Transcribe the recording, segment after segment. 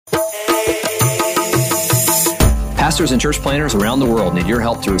Pastors and church planners around the world need your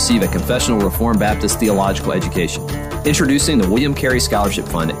help to receive a confessional Reformed Baptist theological education. Introducing the William Carey Scholarship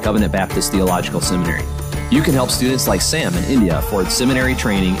Fund at Covenant Baptist Theological Seminary. You can help students like Sam in India afford seminary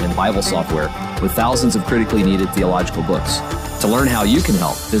training and Bible software with thousands of critically needed theological books. To learn how you can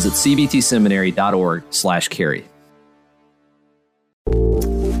help, visit cbtseminary.org/carey.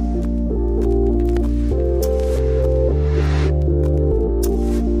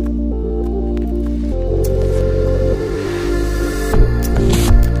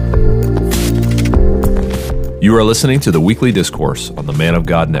 You are listening to the Weekly Discourse on the Man of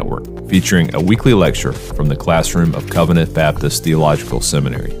God Network, featuring a weekly lecture from the classroom of Covenant Baptist Theological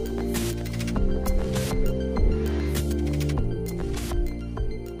Seminary.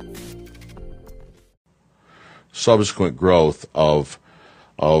 Subsequent growth of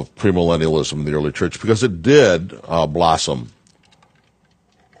premillennialism in the early church, because it did blossom.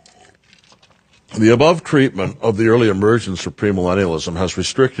 The above treatment of the early emergence of premillennialism has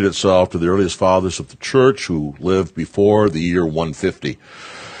restricted itself to the earliest fathers of the church who lived before the year 150.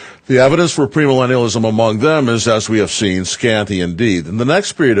 The evidence for premillennialism among them is, as we have seen, scanty indeed. In the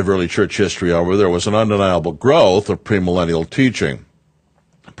next period of early church history, however, there was an undeniable growth of premillennial teaching.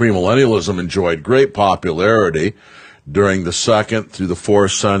 Premillennialism enjoyed great popularity during the 2nd through the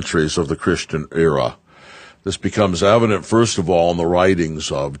 4th centuries of the Christian era. This becomes evident, first of all, in the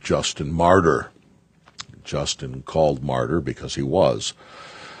writings of Justin Martyr. Justin called martyr because he was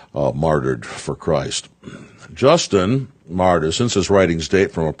martyred for Christ. Justin Martyr, since his writings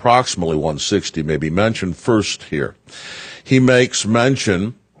date from approximately 160, may be mentioned first here. He makes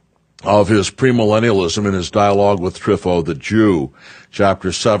mention of his premillennialism in his dialogue with Trypho the Jew,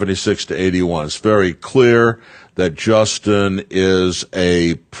 chapters 76 to 81. It's very clear that Justin is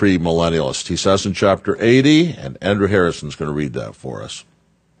a premillennialist. He says in chapter 80, and Andrew Harrison's going to read that for us.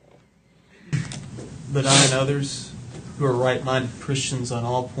 But I and others who are right-minded Christians on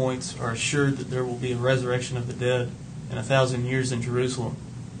all points are assured that there will be a resurrection of the dead in 1,000 years in Jerusalem,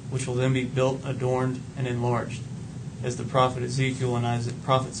 which will then be built, adorned, and enlarged, as the prophets Ezekiel and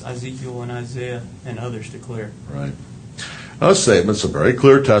Isaiah and others declare. Right. Those statements are very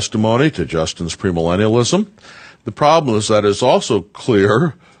clear testimony to Justin's premillennialism. The problem is that it's also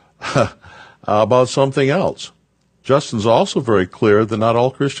clear about something else. Justin's also very clear that not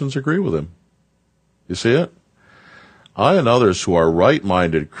all Christians agree with him. You see it? I and others who are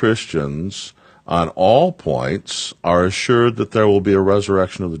right-minded Christians on all points are assured that there will be a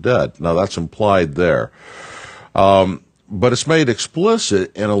resurrection of the dead. Now, that's implied there. But it's made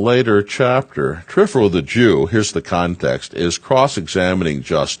explicit in a later chapter. Trypho the Jew, here's the context, is cross-examining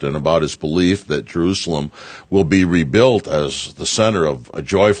Justin about his belief that Jerusalem will be rebuilt as the center of a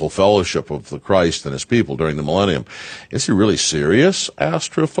joyful fellowship of the Christ and his people during the millennium. Is he really serious,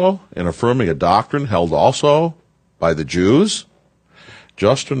 asked Trypho, in affirming a doctrine held also by the Jews?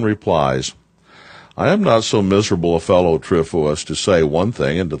 Justin replies, I am not so miserable a fellow, Trypho, as to say one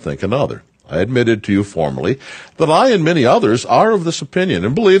thing and to think another. I admitted to you formerly that I and many others are of this opinion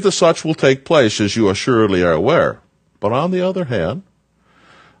and believe that such will take place, as you assuredly are aware. But on the other hand,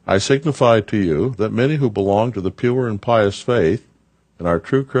 I signify to you that many who belong to the pure and pious faith and are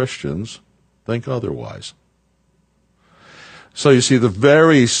true Christians think otherwise. So you see, the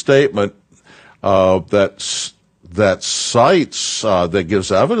very statement that cites, that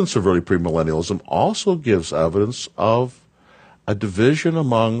gives evidence of early premillennialism also gives evidence of a division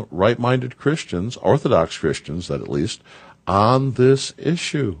among right-minded Christians, Orthodox Christians at least, on this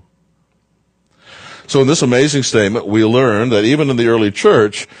issue. So in this amazing statement, we learn that even in the early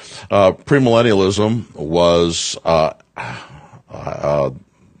church, premillennialism was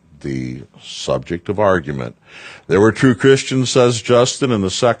the subject of argument. There were true Christians, says Justin, in the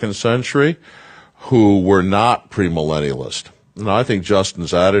 2nd century who were not premillennialist. And I think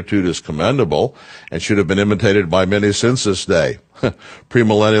Justin's attitude is commendable and should have been imitated by many since this day.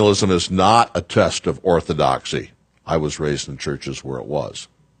 Premillennialism is not a test of orthodoxy. I was raised in churches where it was.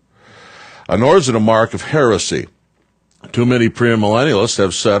 Nor is it a mark of heresy. Too many premillennialists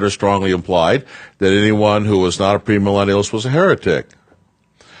have said or strongly implied that anyone who was not a premillennialist was a heretic.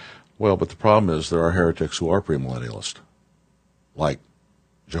 Well, but the problem is there are heretics who are premillennialist, like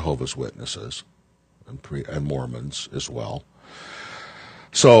Jehovah's Witnesses and Mormons as well.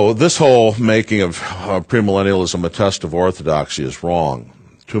 So this whole making of premillennialism a test of orthodoxy is wrong.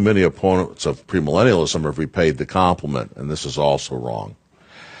 Too many opponents of premillennialism have repaid the compliment, and this is also wrong.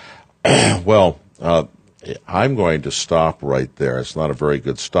 Well, I'm going to stop right there. It's not a very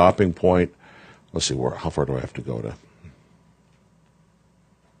good stopping point. Let's see, how far do I have to go to?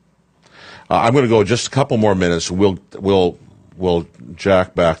 I'm going to go just a couple more minutes. We'll we'll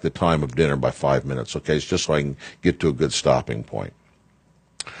jack back the time of dinner by 5 minutes, okay? It's just so I can get to a good stopping point.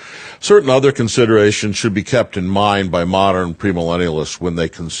 Certain other considerations should be kept in mind by modern premillennialists when they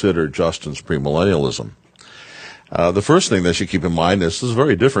consider Justin's premillennialism. The first thing they should keep in mind is this is a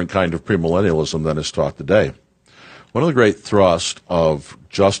very different kind of premillennialism than is taught today. One of the great thrusts of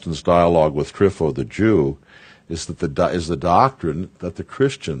Justin's dialogue with Trypho the Jew is that the doctrine that the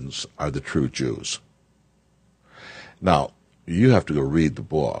Christians are the true Jews. Now, you have to go read the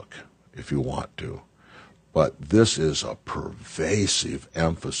book if you want to, but this is a pervasive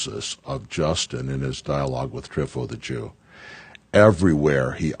emphasis of Justin in his dialogue with Trypho the Jew.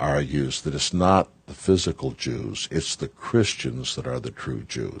 Everywhere he argues that it's not the physical Jews, it's the Christians that are the true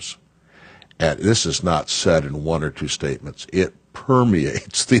Jews. And this is not said in one or two statements. It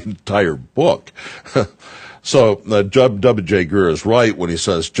permeates the entire book. So W.J. Greer is right when he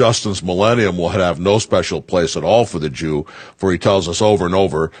says Justin's millennium will have no special place at all for the Jew, for he tells us over and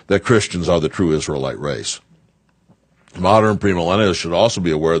over that Christians are the true Israelite race. Modern premillennialists should also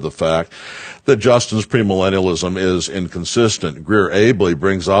be aware of the fact that Justin's premillennialism is inconsistent. Greer ably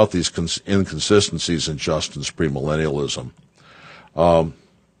brings out these inconsistencies in Justin's premillennialism.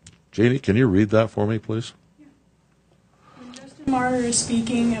 Jeannie, can you read that for me, please? When Justin Martyr is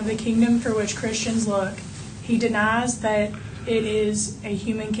speaking of the kingdom for which Christians look, he denies that it is a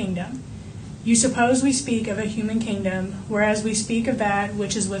human kingdom. You suppose we speak of a human kingdom, whereas we speak of that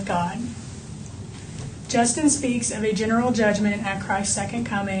which is with God. Justin speaks of a general judgment at Christ's second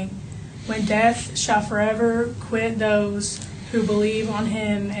coming, when death shall forever quit those who believe on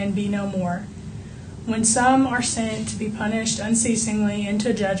him and be no more, when some are sent to be punished unceasingly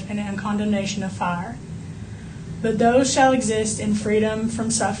into judgment and condemnation of fire. But those shall exist in freedom from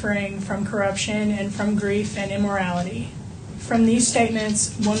suffering, from corruption, and from grief and immorality. From these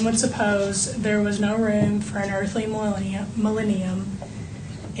statements, one would suppose there was no room for an earthly millennium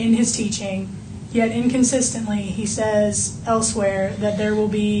in his teaching, yet inconsistently he says elsewhere that there will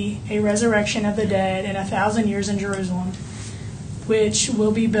be a resurrection of the dead in 1,000 years in Jerusalem, which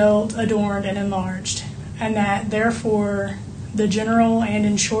will be built, adorned, and enlarged, and that therefore the general and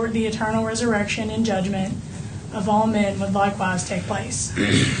in short the eternal resurrection and judgment of all men would likewise take place.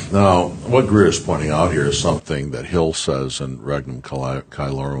 Now, what Greer is pointing out here is something that Hill says in Regnum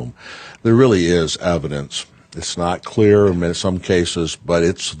Caelorum. There really is evidence. It's not clear in some cases, but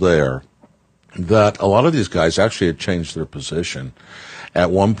it's there, that a lot of these guys actually had changed their position.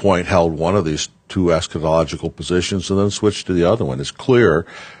 At one point held one of these two eschatological positions and then switched to the other one. It's clear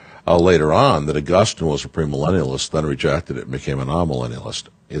later on that Augustine was a premillennialist, then rejected it and became an amillennialist.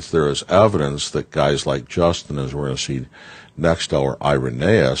 There is evidence that guys like Justin, as we're going to see next hour,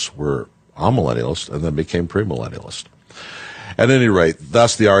 Irenaeus, were amillennialists and then became premillennialists. At any rate,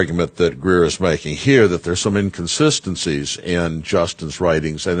 that's the argument that Greer is making here, that there's some inconsistencies in Justin's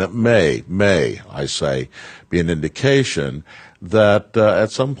writings, and it may, I say, be an indication that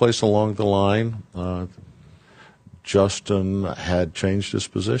at some place along the line, Justin had changed his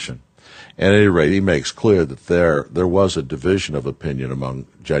position. At any rate, he makes clear that there was a division of opinion among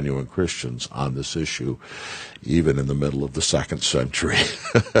genuine Christians on this issue, even in the middle of the 2nd century.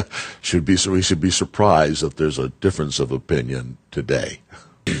 We should be surprised if there's a difference of opinion today.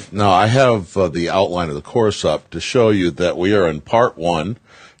 Now, I have the outline of the course up to show you that we are in Part 1,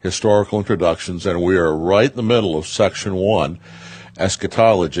 Historical Introductions, and we are right in the middle of Section 1,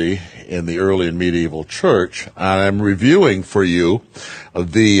 Eschatology in the Early and Medieval Church. And I'm reviewing for you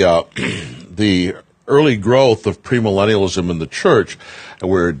the early growth of premillennialism in the church. And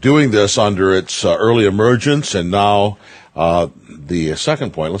we're doing this under its early emergence, and now the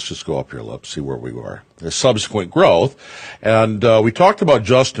second point, let's just go up here, let's see where we are, the subsequent growth. And we talked about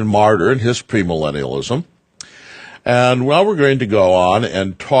Justin Martyr and his premillennialism. And now we're going to go on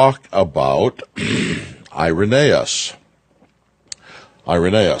and talk about Irenaeus.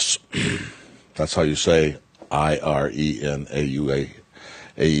 Irenaeus. That's how you say Irenaeus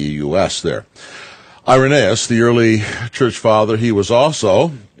there. Irenaeus, the early church father, he was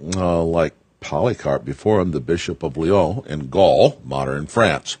also, like Polycarp before him, the Bishop of Lyon in Gaul, modern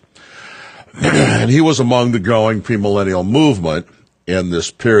France. And he was among the growing premillennial movement in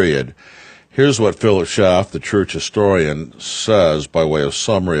this period. Here's what Philip Schaff, the church historian, says by way of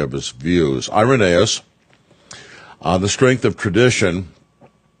summary of his views. Irenaeus, on the strength of tradition,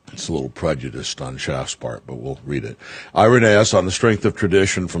 it's a little prejudiced on Schaff's part, but we'll read it. Irenaeus, on the strength of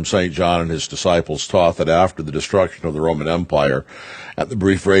tradition from St. John and his disciples, taught that after the destruction of the Roman Empire and the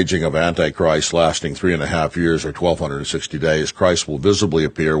brief raging of Antichrist lasting 3.5 years or 1,260 days, Christ will visibly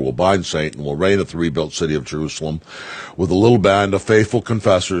appear, will bind Satan, will reign at the rebuilt city of Jerusalem with a little band of faithful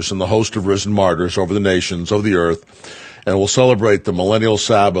confessors and the host of risen martyrs over the nations of the earth, and will celebrate the millennial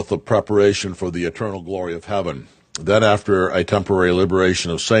Sabbath of preparation for the eternal glory of heaven. Then, after a temporary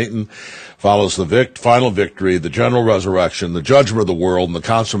liberation of Satan, follows the final victory, the general resurrection, the judgment of the world, and the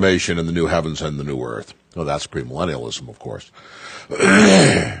consummation in the new heavens and the new earth. Well, that's premillennialism, of course.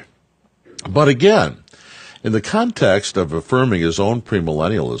 But again, in the context of affirming his own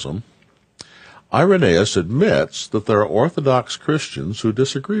premillennialism, Irenaeus admits that there are Orthodox Christians who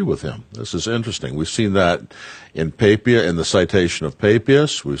disagree with him. This is interesting. We've seen that in the citation of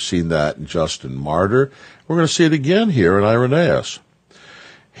Papias. We've seen that in Justin Martyr. We're going to see it again here in Irenaeus.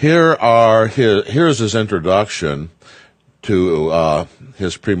 Here's his introduction to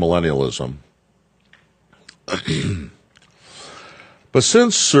his premillennialism. But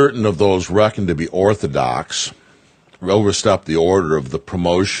since certain of those reckoned to be orthodox overstep the order of the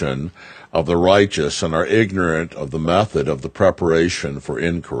promotion of the righteous and are ignorant of the method of the preparation for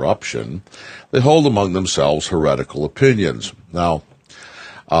incorruption, they hold among themselves heretical opinions. Now,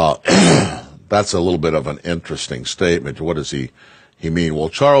 that's a little bit of an interesting statement. What does he mean? Well,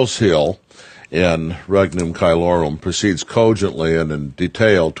 Charles Hill in Regnum Caelorum proceeds cogently and in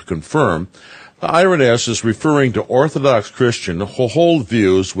detail to confirm that Irenaeus is referring to Orthodox Christians who hold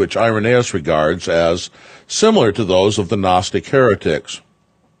views which Irenaeus regards as similar to those of the Gnostic heretics.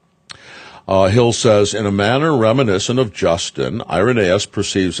 Hill says, in a manner reminiscent of Justin, Irenaeus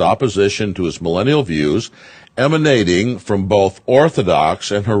perceives opposition to his millennial views emanating from both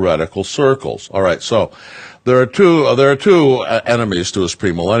Orthodox and heretical circles. All right, so there are two enemies to his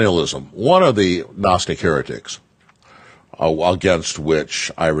premillennialism. One are the Gnostic heretics, against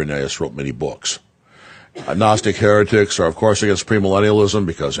which Irenaeus wrote many books. Gnostic heretics are, of course, against premillennialism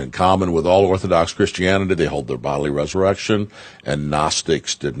because, in common with all Orthodox Christianity, they hold their bodily resurrection, and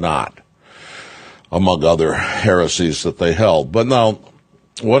Gnostics did not, among other heresies that they held. But now,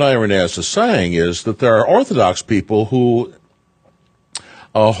 what Irenaeus is saying is that there are Orthodox people who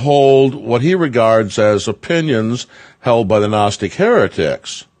hold what he regards as opinions held by the Gnostic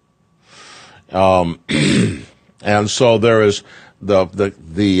heretics. And so there is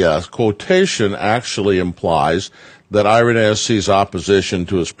the quotation actually implies that Irenaeus sees opposition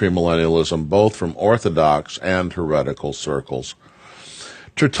to his premillennialism both from Orthodox and heretical circles.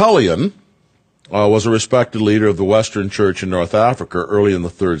 Tertullian was a respected leader of the Western Church in North Africa early in the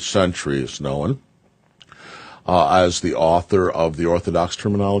 3rd century, is known as the author of the Orthodox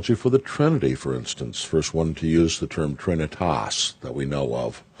terminology for the Trinity, for instance, first one to use the term Trinitas that we know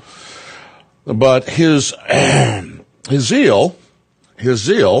of. But his zeal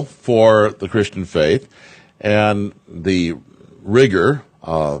for the Christian faith and the rigor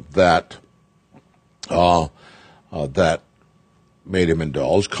that made him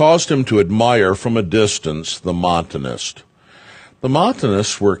indulge caused him to admire from a distance the Montanists. The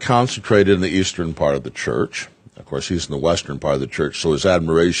Montanists were concentrated in the eastern part of the church. Of course, he's in the western part of the church, so his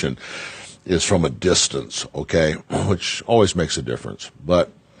admiration is from a distance, okay, which always makes a difference.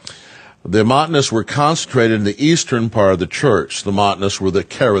 But the Montanists were concentrated in the eastern part of the church. The Montanists were the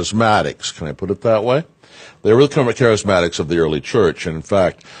charismatics. Can I put it that way? They were the charismatics of the early church. And in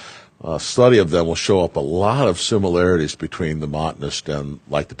fact, a study of them will show up a lot of similarities between the Montanists and,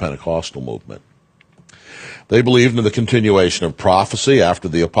 like, the Pentecostal movement. They believed in the continuation of prophecy after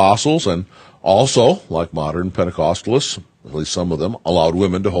the apostles, and also, like modern Pentecostalists, at least some of them, allowed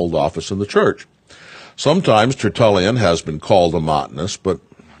women to hold office in the church. Sometimes Tertullian has been called a Montanist, but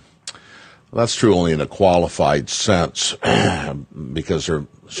that's true only in a qualified sense, because there are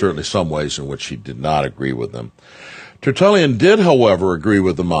certainly some ways in which he did not agree with them. Tertullian did, however, agree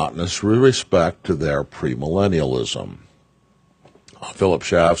with the Montanists with respect to their premillennialism. Philip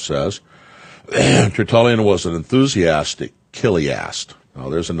Schaff says, Tertullian was an enthusiastic chiliast. Now,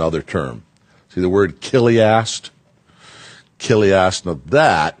 there's another term. See the word chiliast? Chiliast. Now,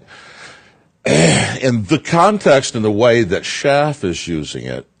 that, in the context and the way that Schaff is using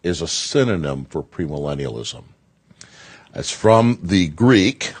it, is a synonym for premillennialism. It's from the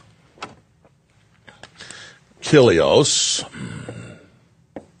Greek, Kilios,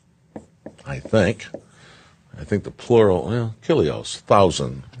 I think the plural, Kilios,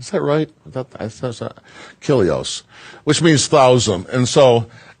 1,000. Is that right? Kilios, which means 1,000. And so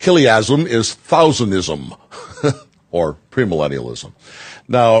Kiliasm is thousandism, or premillennialism.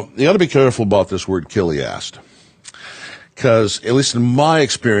 Now, you got to be careful about this word chiliast, because, at least in my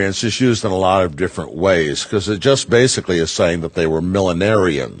experience, it's used in a lot of different ways, because it just basically is saying that they were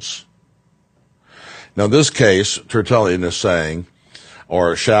millenarians. Now, in this case, Tertullian is saying,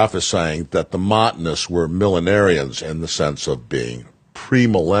 or Schaff is saying, that the Montanists were millenarians in the sense of being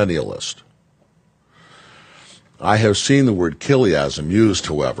premillennialist. I have seen the word chiliasm used,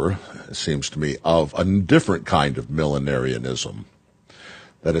 however, it seems to me, of a different kind of millenarianism.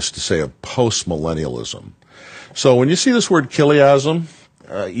 That is to say, of postmillennialism. So when you see this word chiliasm,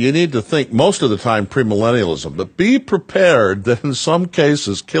 you need to think most of the time premillennialism, but be prepared that in some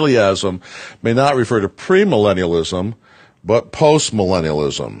cases chiliasm may not refer to premillennialism, but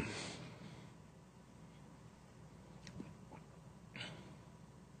postmillennialism.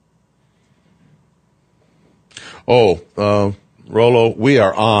 Rollo, we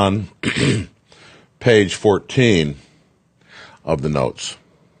are on page 14 of the notes.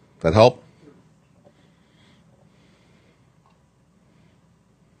 That help?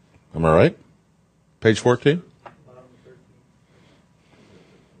 Am I right? Page 14?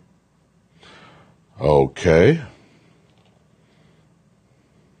 Okay.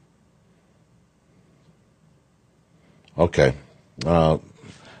 Okay.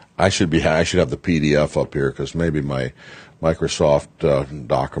 I should have the PDF up here because maybe my Microsoft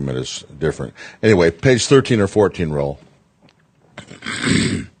document is different. Anyway, page 13 or 14, roll.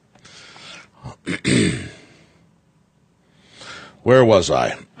 Where was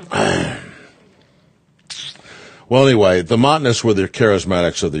I? Well, anyway, the Montanists were the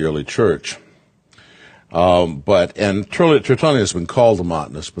charismatics of the early church. And Tertullian has been called a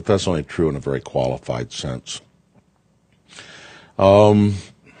Montanist, but that's only true in a very qualified sense.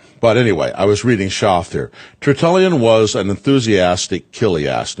 But anyway, I was reading Schaff here. Tertullian was an enthusiastic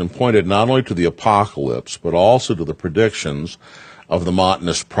chiliast and pointed not only to the apocalypse, but also to the predictions of the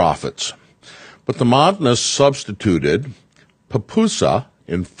Montanist prophets. But the Montanists substituted Papusa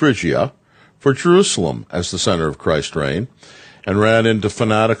in Phrygia for Jerusalem as the center of Christ's reign, and ran into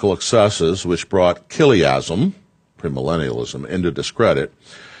fanatical excesses which brought chiliasm, premillennialism, into discredit,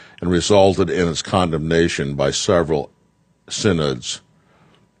 and resulted in its condemnation by several synods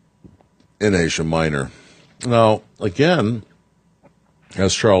in Asia Minor. Now, again,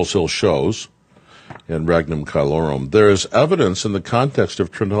 as Charles Hill shows in Regnum Caelorum, there is evidence in the context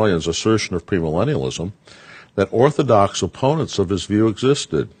of Tertullian's assertion of premillennialism that orthodox opponents of his view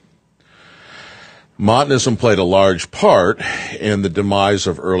existed. Montanism played a large part in the demise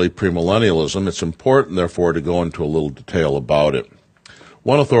of early premillennialism. It's important, therefore, to go into a little detail about it.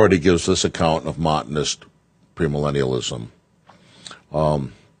 One authority gives this account of Montanist premillennialism.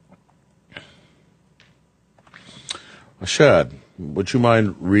 Shad, would you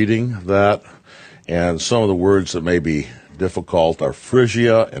mind reading that? And some of the words that may be difficult are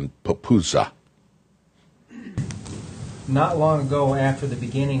Phrygia and Papusa. Not long ago, after the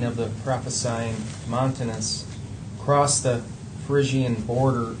beginning of the prophesying, Montanus crossed the Phrygian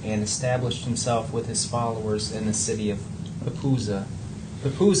border and established himself with his followers in the city of Papusa.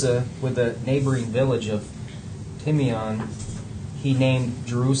 Papusa, with the neighboring village of Timion, he named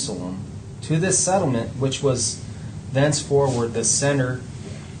Jerusalem. To this settlement, which was thenceforward the center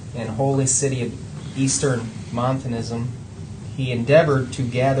and holy city of Eastern Montanism, he endeavored to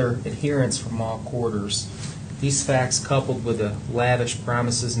gather adherents from all quarters. These facts, coupled with the lavish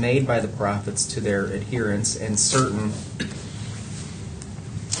promises made by the prophets to their adherents and certain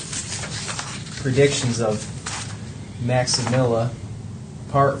predictions of Maximilla,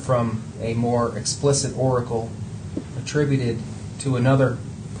 apart from a more explicit oracle attributed to another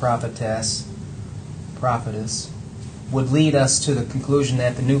prophetess, would lead us to the conclusion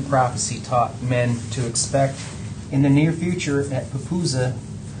that the new prophecy taught men to expect in the near future at Papusa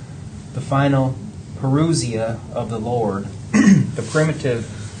the final parousia of the Lord. The primitive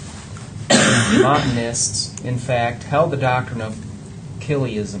Montanists, in fact, held the doctrine of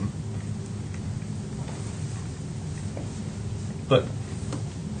chiliasm. But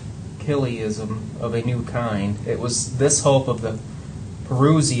chiliasm of a new kind. It was this hope of the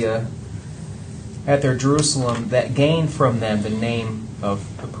parousia at their Jerusalem that gained from them the name of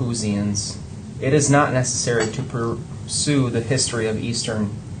Papusians. It is not necessary to pursue the history of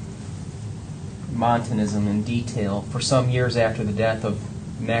Eastern Montanism in detail. For some years after the death of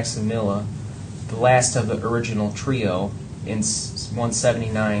Maximilla, the last of the original trio, in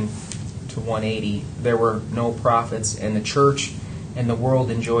 179 to 180, there were no prophets, and the church and the world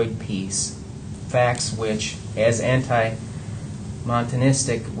enjoyed peace. Facts which, as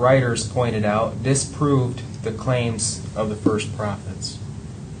anti-Montanistic writers pointed out, disproved the claims of the first prophets.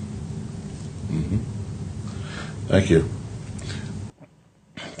 Mm-hmm. Thank you.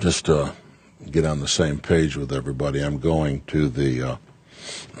 Just to get on the same page with everybody, I'm going to the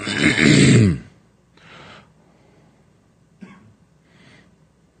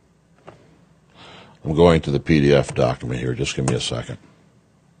I'm going to the PDF document here. Just give me a second.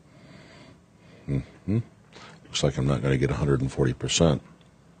 Looks like I'm not going to get 140%.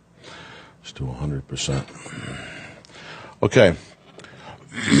 Let's do 100%. Okay.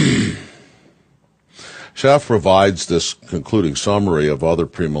 Schaff provides this concluding summary of other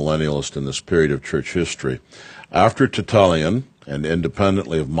premillennialists in this period of church history. After Tertullian, and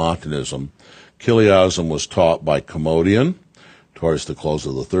independently of Montanism, Chiliasm was taught by Commodian towards the close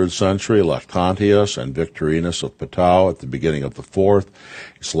of the 3rd century, Lactantius and Victorinus of Patau at the beginning of the 4th.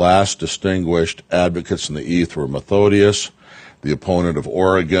 His last distinguished advocates in the East were Methodius, the opponent of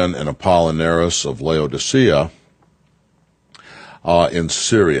Origen, and Apollinaris of Laodicea in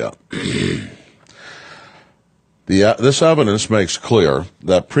Syria. This evidence makes clear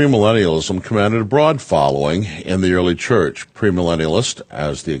that premillennialism commanded a broad following in the early church. Premillennialists,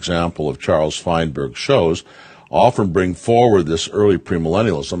 as the example of Charles Feinberg shows, often bring forward this early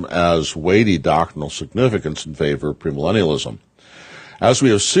premillennialism as weighty doctrinal significance in favor of premillennialism. As we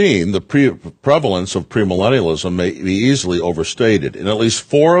have seen, the prevalence of premillennialism may be easily overstated. In at least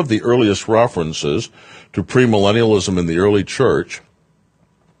 4 of the earliest references to premillennialism in the early church,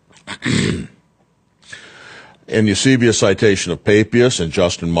 in Eusebius' citation of Papias and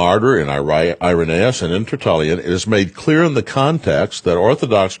Justin Martyr, in Irenaeus, and in Tertullian, it is made clear in the context that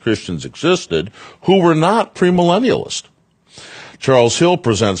Orthodox Christians existed who were not premillennialist. Charles Hill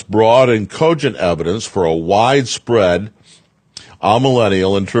presents broad and cogent evidence for a widespread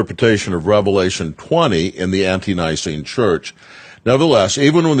amillennial interpretation of Revelation 20 in the ante-Nicene Church. Nevertheless,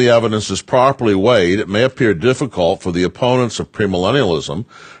 even when the evidence is properly weighed, it may appear difficult for the opponents of premillennialism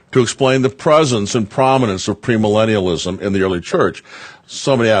to explain the presence and prominence of premillennialism in the early church.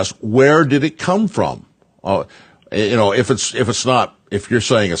 Somebody asks, where did it come from? If you're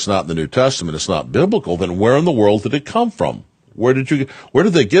saying it's not in the New Testament, it's not biblical, then where in the world did it come from? Where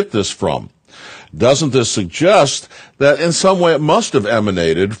did they get this from? Doesn't this suggest that in some way it must have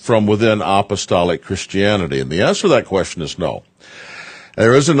emanated from within apostolic Christianity? And the answer to that question is no.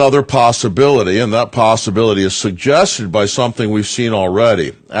 There is another possibility, and that possibility is suggested by something we've seen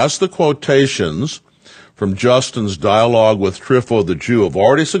already. As the quotations from Justin's dialogue with Trypho the Jew have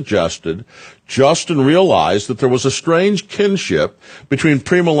already suggested, Justin realized that there was a strange kinship between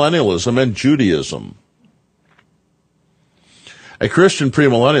premillennialism and Judaism. A Christian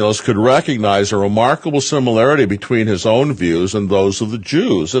premillennialist could recognize a remarkable similarity between his own views and those of the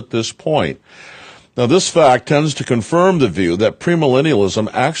Jews at this point. Now, this fact tends to confirm the view that premillennialism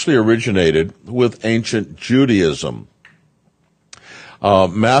actually originated with ancient Judaism.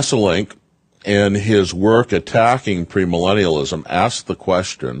 Masselink, in his work attacking premillennialism, asked the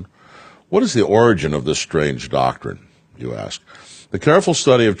question, what is the origin of this strange doctrine, you ask? The careful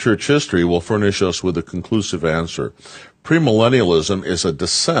study of church history will furnish us with a conclusive answer. Premillennialism is a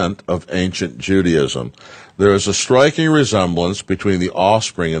descent of ancient Judaism. There is a striking resemblance between the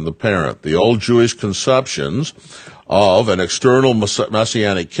offspring and the parent. The old Jewish conceptions of an external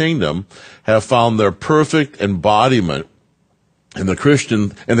messianic kingdom have found their perfect embodiment in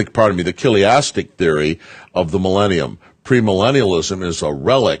the Chiliastic theory of the millennium. Premillennialism is a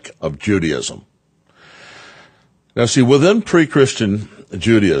relic of Judaism. Now, see, within pre-Christian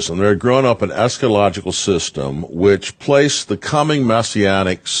Judaism, there had grown up an eschatological system which placed the coming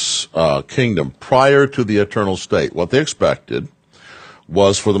messianic kingdom prior to the eternal state. What they expected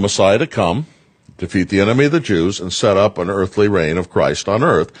was for the Messiah to come, defeat the enemy of the Jews, and set up an earthly reign of Christ on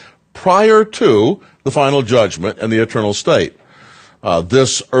earth prior to the final judgment and the eternal state.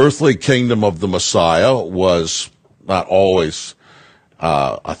 This earthly kingdom of the Messiah was not always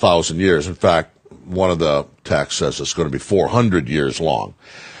 1,000 years. In fact, one of the texts says it's going to be 400 years long.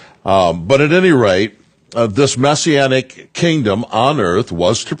 But at any rate, this messianic kingdom on earth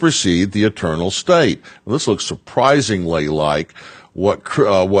was to precede the eternal state. And this looks surprisingly like what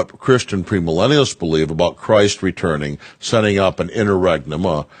Christian premillennialists believe about Christ returning, setting up an interregnum,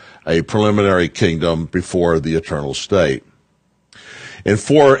 a preliminary kingdom before the eternal state. In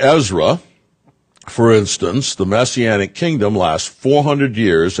 4 Ezra, for instance, the messianic kingdom lasts 400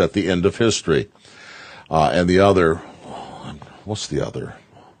 years at the end of history. And the other, what's the other?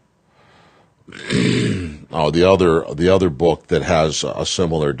 The other book that has a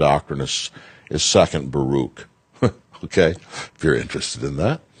similar doctrine is 2nd Baruch. Okay, if you're interested in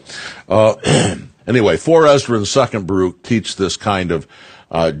that. Anyway, 4 Ezra and 2nd Baruch teach this kind of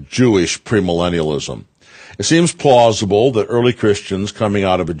Jewish premillennialism. It seems plausible that early Christians coming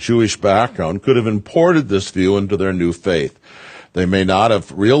out of a Jewish background could have imported this view into their new faith. They may not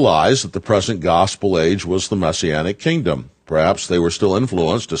have realized that the present gospel age was the messianic kingdom. Perhaps they were still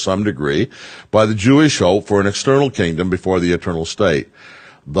influenced to some degree by the Jewish hope for an external kingdom before the eternal state.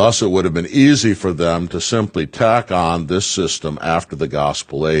 Thus, it would have been easy for them to simply tack on this system after the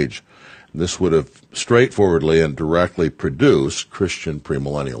gospel age. This would have straightforwardly and directly produced Christian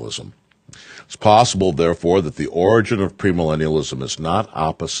premillennialism. It's possible, therefore, that the origin of premillennialism is not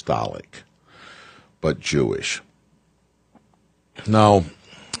apostolic, but Jewish. Now,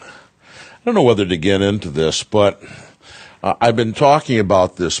 I don't know whether to get into this, but I've been talking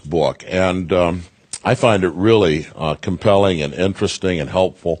about this book, and I find it really compelling and interesting and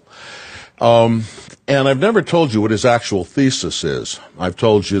helpful. And I've never told you what his actual thesis is. I've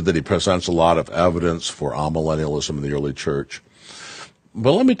told you that he presents a lot of evidence for amillennialism in the early church.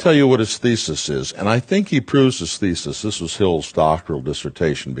 But let me tell you what his thesis is, and I think he proves his thesis. This was Hill's doctoral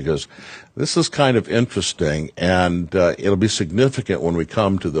dissertation, because this is kind of interesting, and it'll be significant when we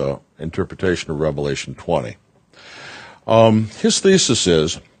come to the interpretation of Revelation 20. His thesis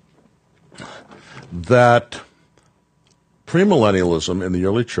is that premillennialism in the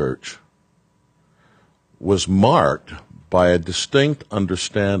early church was marked by a distinct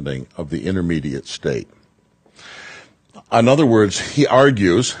understanding of the intermediate state. In other words, he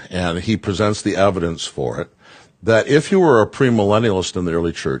argues, and he presents the evidence for it, that if you were a premillennialist in the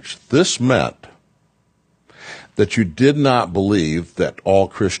early church, this meant that you did not believe that all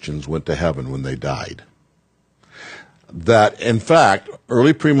Christians went to heaven when they died. That, in fact,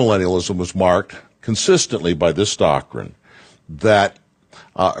 early premillennialism was marked consistently by this doctrine, that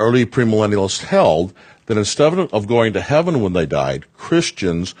early premillennialists held that instead of going to heaven when they died,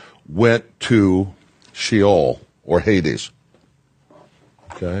 Christians went to Sheol, or Hades.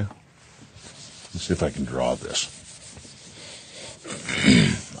 Okay? Let's see if I can draw this.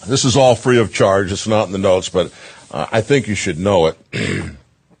 This is all free of charge. It's not in the notes, but I think you should know it.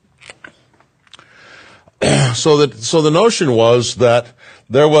 So the notion was that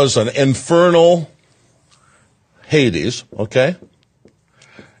there was an infernal Hades, okay?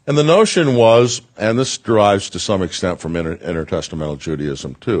 And the notion was, and this derives to some extent from intertestamental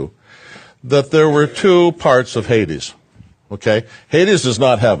Judaism too, that there were two parts of Hades, okay? Hades is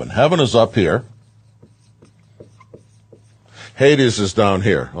not heaven. Heaven is up here. Hades is down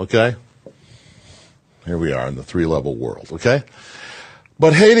here, okay? Here we are in the three-level world, okay?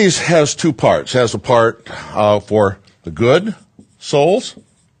 But Hades has two parts. It has a part for the good souls,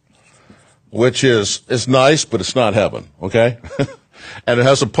 which is nice, but it's not heaven, okay? And it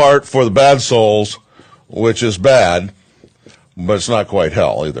has a part for the bad souls, which is bad, but it's not quite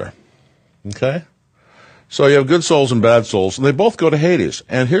hell either. Okay? So you have good souls and bad souls, and they both go to Hades.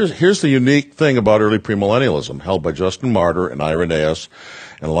 And here's the unique thing about early premillennialism, held by Justin Martyr and Irenaeus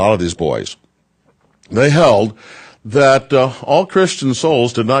and a lot of these boys. They held that all Christian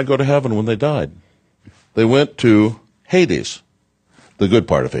souls did not go to heaven when they died. They went to Hades, the good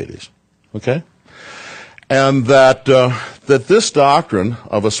part of Hades. Okay? And that this doctrine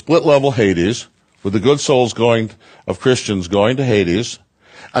of a split-level Hades, with the good souls of Christians going to Hades,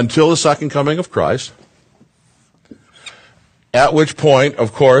 until the second coming of Christ, at which point,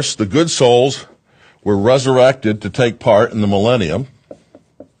 of course, the good souls were resurrected to take part in the millennium.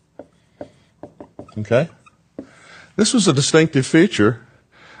 Okay? This was a distinctive feature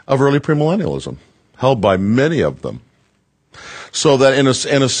of early premillennialism, held by many of them. So that in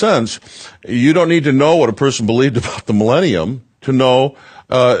a sense, you don't need to know what a person believed about the millennium to know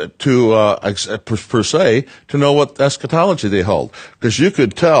per se, to know what eschatology they held. Because you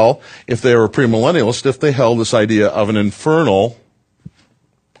could tell if they were a premillennialist if they held this idea of an infernal,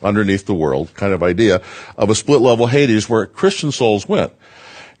 underneath the world kind of idea, of a split-level Hades where Christian souls went.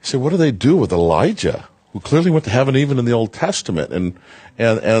 You say, what do they do with Elijah, who clearly went to heaven even in the Old Testament,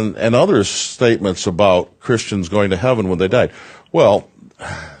 and other statements about Christians going to heaven when they died? Well,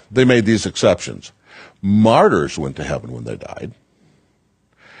 they made these exceptions. Martyrs went to heaven when they died.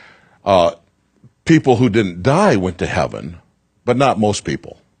 People who didn't die went to heaven, but not most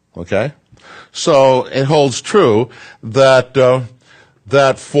people. Okay, so it holds true that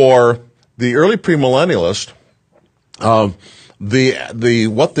that for the early premillennialist, the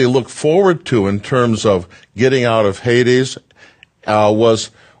what they look forward to in terms of getting out of Hades was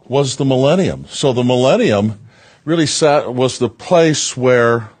the millennium. So the millennium really was the place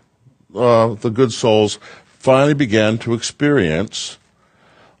where the good souls finally began to experience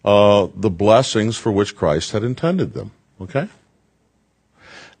the blessings for which Christ had intended them. Okay?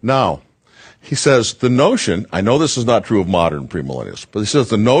 Now, he says the notion, I know this is not true of modern premillennialists, but he says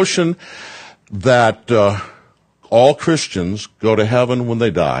the notion that all Christians go to heaven when they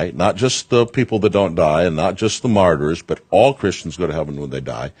die, not just the people that don't die and not just the martyrs, but all Christians go to heaven when they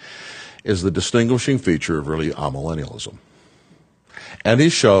die, is the distinguishing feature of early amillennialism. And he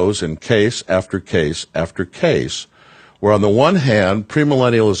shows in case after case after case where on the one hand,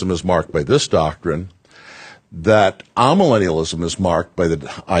 premillennialism is marked by this doctrine, that amillennialism is marked by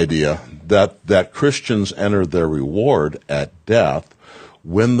the idea that Christians enter their reward at death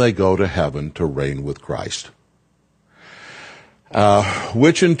when they go to heaven to reign with Christ.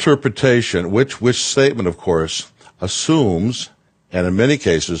 Which interpretation, which statement, of course, assumes, and in many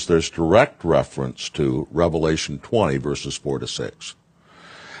cases there's direct reference to Revelation 20, verses 4 to 6.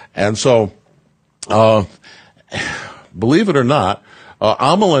 And so, believe it or not,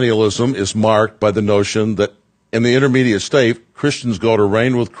 amillennialism is marked by the notion that in the intermediate state, Christians go to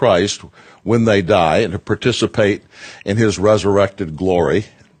reign with Christ when they die and to participate in his resurrected glory.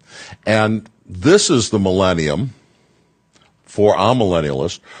 And this is the millennium for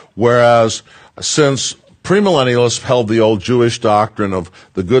amillennialists, whereas since premillennialists held the old Jewish doctrine of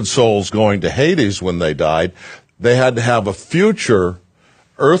the good souls going to Hades when they died, they had to have a future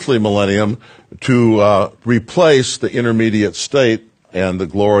earthly millennium to replace the intermediate state and the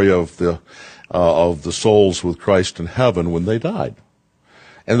glory of the souls with Christ in heaven when they died.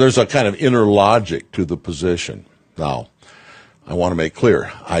 And there's a kind of inner logic to the position. Now, I want to make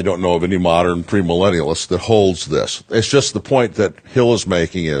clear, I don't know of any modern premillennialist that holds this. It's just the point that Hill is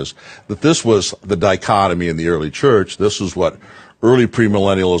making is that this was the dichotomy in the early church. This is what early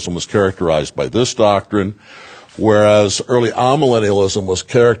premillennialism was characterized by this doctrine, whereas early amillennialism was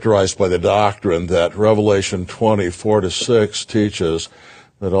characterized by the doctrine that Revelation 20:4 to 6 teaches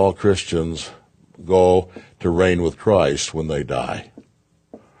that all Christians go to reign with Christ when they die.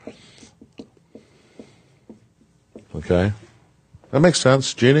 Okay? That makes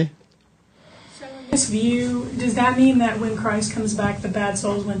sense, Jeannie? So in this view, does that mean that when Christ comes back, the bad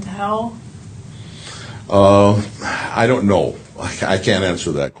souls went to hell? I don't know. I can't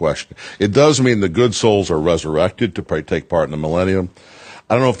answer that question. It does mean the good souls are resurrected to take part in the millennium.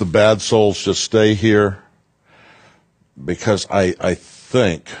 I don't know if the bad souls just stay here, because I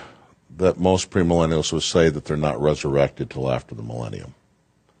think that most premillennialists would say that they're not resurrected till after the millennium.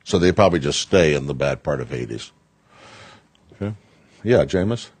 So they probably just stay in the bad part of Hades. Okay? Yeah,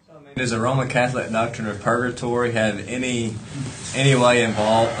 Jameis? Does the Roman Catholic doctrine of purgatory have any way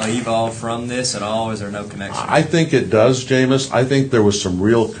evolved from this at all? Is there no connection? I think it does, Jameis. I think there was some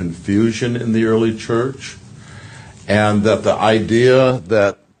real confusion in the early church, and that the idea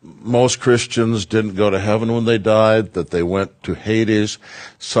that most Christians didn't go to heaven when they died, that they went to Hades,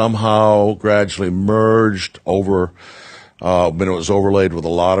 somehow gradually merged over, when it was overlaid with a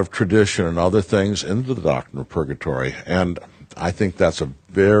lot of tradition and other things, into the doctrine of purgatory. And I think that's a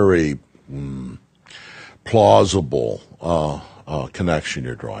very plausible connection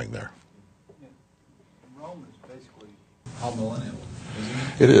you're drawing there. Rome is basically amillennial,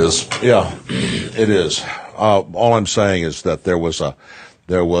 isn't it? It is, yeah, it is. All I'm saying is that there was a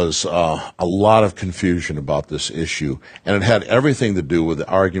lot of confusion about this issue, and it had everything to do with the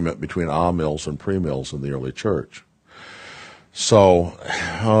argument between amills and premills in the early church. So,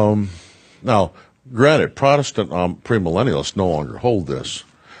 now, granted, Protestant premillennialists no longer hold this.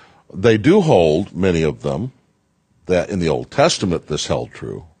 They do hold, many of them, that in the Old Testament this held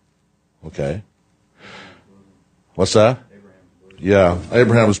true. Okay? What's that? Yeah,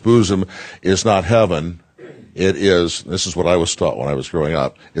 Abraham's bosom is not heaven. It is, this is what I was taught when I was growing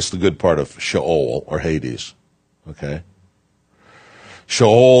up, it's the good part of Sheol, or Hades. Okay?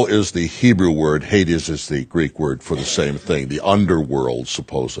 Sheol is the Hebrew word, Hades is the Greek word for the same thing, the underworld,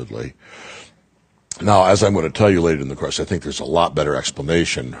 supposedly. Now, as I'm going to tell you later in the course, I think there's a lot better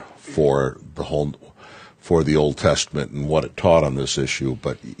explanation for the Old Testament and what it taught on this issue,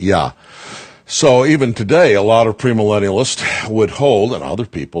 but yeah. So even today, a lot of premillennialists would hold, and other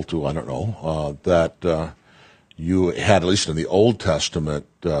people too, I don't know, that you had, at least in the Old Testament,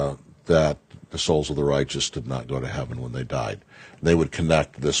 that the souls of the righteous did not go to heaven when they died. They would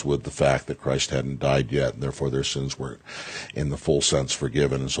connect this with the fact that Christ hadn't died yet, and therefore their sins weren't in the full sense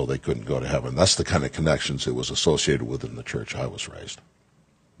forgiven, and so they couldn't go to heaven. That's the kind of connections it was associated with in the church I was raised.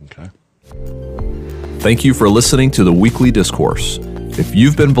 Okay? Thank you for listening to the Weekly Discourse. If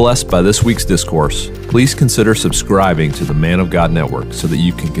you've been blessed by this week's discourse, please consider subscribing to the Man of God Network so that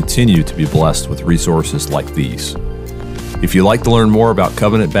you can continue to be blessed with resources like these. If you'd like to learn more about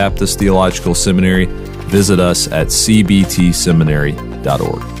Covenant Baptist Theological Seminary, visit us at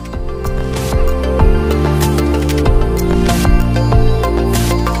cbtseminary.org.